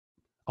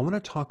I want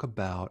to talk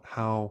about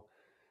how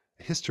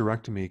a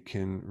hysterectomy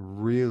can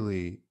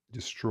really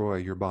destroy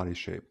your body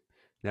shape.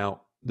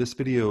 Now, this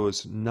video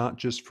is not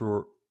just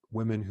for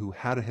women who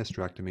had a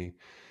hysterectomy,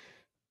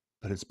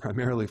 but it's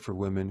primarily for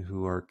women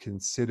who are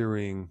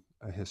considering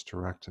a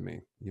hysterectomy.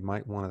 You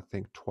might want to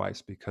think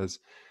twice because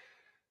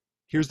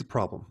here's the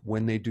problem.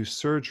 When they do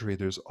surgery,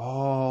 there's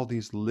all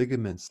these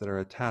ligaments that are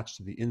attached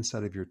to the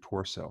inside of your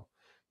torso,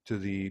 to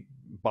the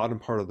bottom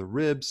part of the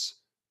ribs,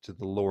 to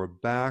the lower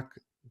back,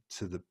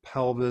 to the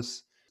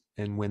pelvis.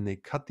 And when they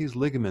cut these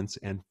ligaments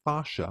and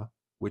fascia,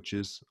 which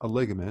is a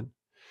ligament,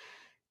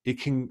 it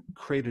can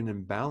create an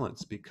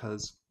imbalance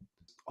because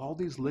all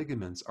these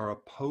ligaments are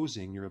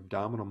opposing your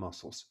abdominal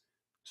muscles.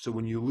 So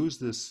when you lose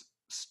this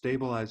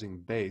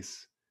stabilizing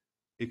base,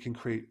 it can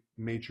create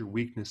major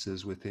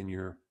weaknesses within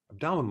your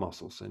abdominal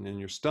muscles, and then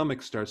your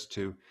stomach starts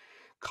to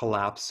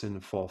collapse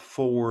and fall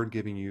forward,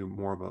 giving you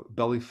more of a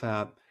belly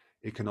fat.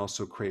 It can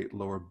also create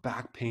lower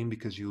back pain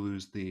because you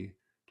lose the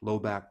low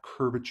back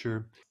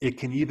curvature. It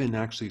can even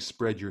actually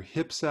spread your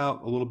hips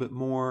out a little bit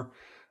more.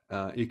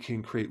 It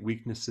can create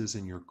weaknesses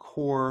in your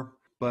core.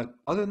 But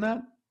other than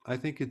that, I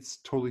think it's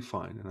totally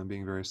fine, and I'm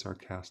being very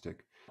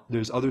sarcastic.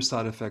 There's other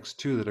side effects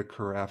too that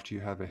occur after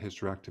you have a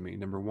hysterectomy.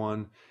 Number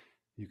one,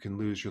 you can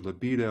lose your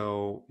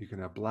libido, you can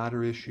have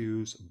bladder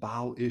issues,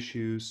 bowel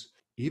issues,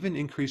 even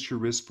increase your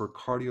risk for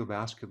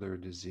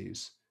cardiovascular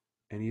disease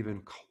and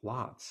even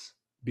clots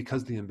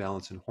because of the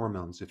imbalance in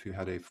hormones if you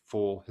had a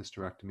full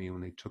hysterectomy when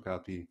they took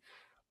out the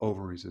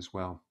ovaries as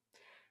well.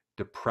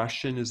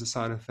 Depression is a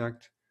side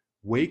effect.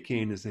 Weight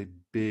gain is a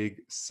big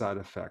side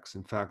effect.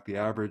 In fact, the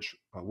average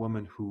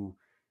woman who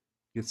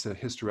gets a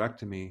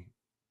hysterectomy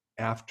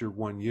after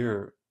 1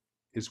 year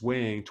is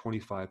weighing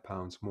 25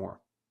 pounds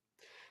more.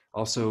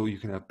 Also, you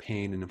can have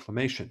pain and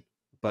inflammation,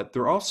 but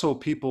there are also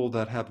people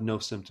that have no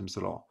symptoms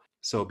at all.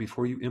 So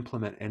before you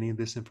implement any of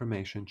this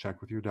information, check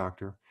with your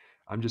doctor.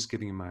 I'm just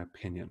giving you my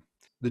opinion.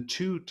 The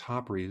two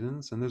top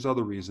reasons, and there's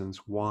other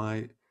reasons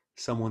why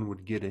someone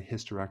would get a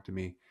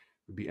hysterectomy,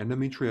 would be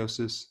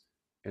endometriosis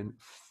and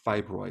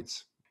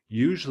fibroids.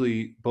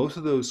 Usually, both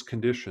of those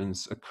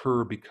conditions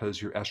occur because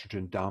you're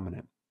estrogen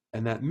dominant.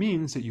 And that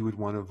means that you would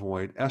want to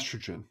avoid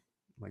estrogen,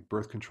 like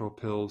birth control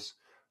pills.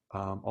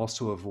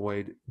 Also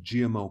avoid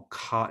GMO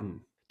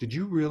cotton. Did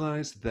you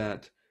realize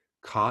that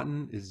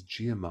cotton is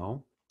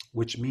GMO,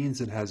 which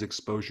means it has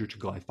exposure to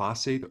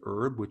glyphosate, the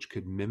herb, which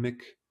could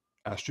mimic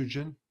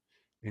estrogen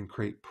and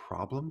create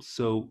problems?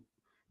 So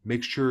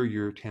make sure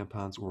your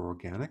tampons are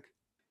organic.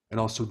 And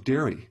also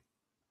dairy.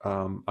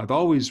 I've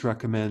always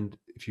recommend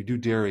if you do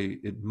dairy,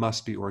 it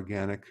must be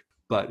organic.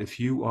 But if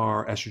you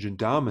are estrogen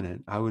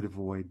dominant, I would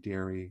avoid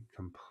dairy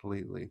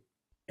completely.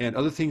 And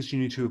other things you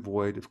need to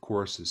avoid, of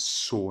course, is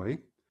soy.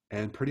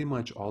 And pretty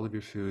much all of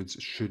your foods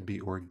should be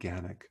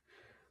organic,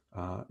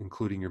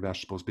 including your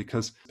vegetables,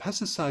 because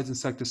pesticides,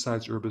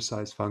 insecticides,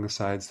 herbicides,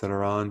 fungicides that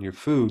are on your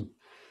food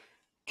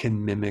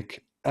can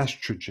mimic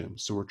estrogen.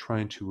 So we're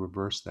trying to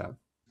reverse that.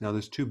 Now,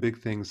 there's two big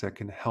things that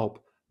can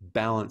help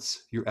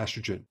balance your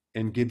estrogen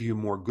and give you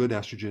more good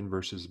estrogen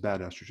versus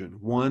bad estrogen.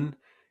 One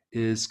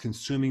is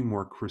consuming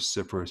more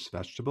cruciferous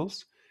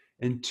vegetables,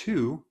 and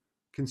two,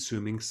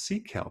 consuming sea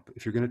kelp.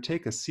 If you're going to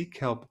take a sea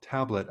kelp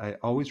tablet, I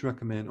always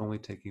recommend only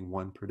taking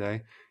one per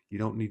day. You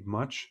don't need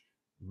much,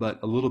 but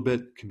a little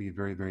bit can be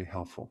very, very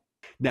helpful.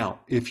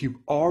 Now, if you've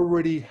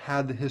already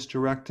had the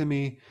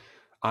hysterectomy,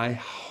 I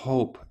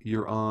hope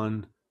you're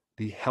on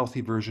the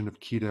healthy version of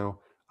keto.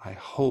 I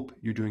hope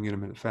you're doing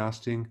intermittent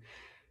fasting.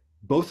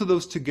 Both of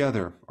those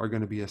together are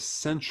going to be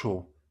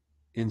essential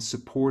in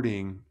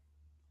supporting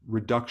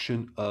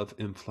reduction of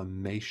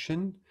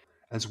inflammation,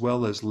 as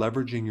well as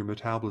leveraging your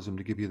metabolism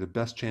to give you the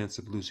best chance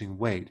of losing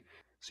weight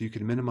so you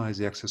can minimize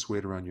the excess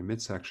weight around your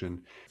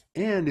midsection.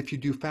 And if you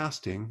do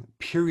fasting,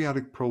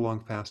 periodic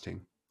prolonged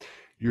fasting,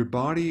 your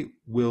body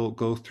will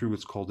go through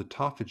what's called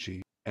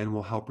autophagy and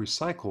will help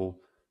recycle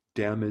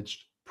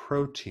damaged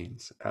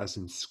proteins, as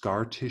in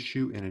scar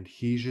tissue and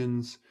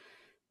adhesions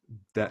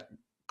that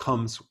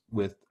comes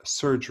with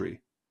surgery.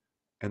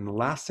 And the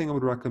last thing I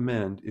would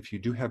recommend if you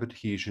do have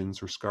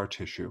adhesions or scar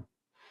tissue,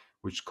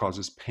 which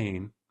causes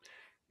pain,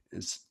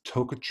 is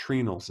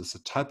tocotrienols. It's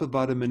a type of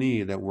vitamin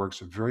E that works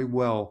very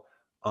well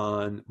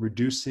on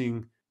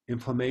reducing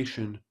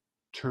inflammation,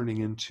 turning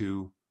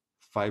into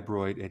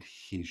fibroid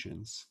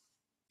adhesions.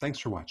 Thanks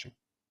for watching.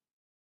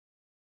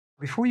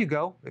 Before you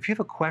go, if you have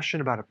a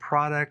question about a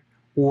product,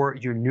 or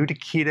you're new to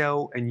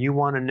keto and you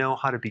want to know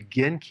how to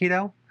begin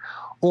keto,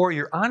 or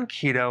you're on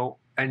keto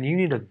and you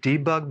need a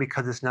debug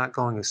because it's not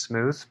going as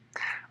smooth,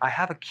 I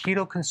have a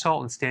keto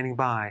consultant standing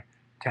by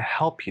to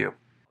help you.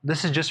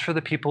 This is just for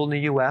the people in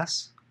the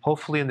US.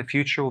 Hopefully in the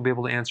future we'll be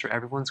able to answer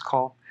everyone's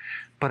call,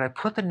 but I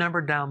put the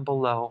number down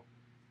below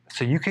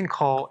so you can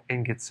call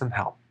and get some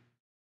help.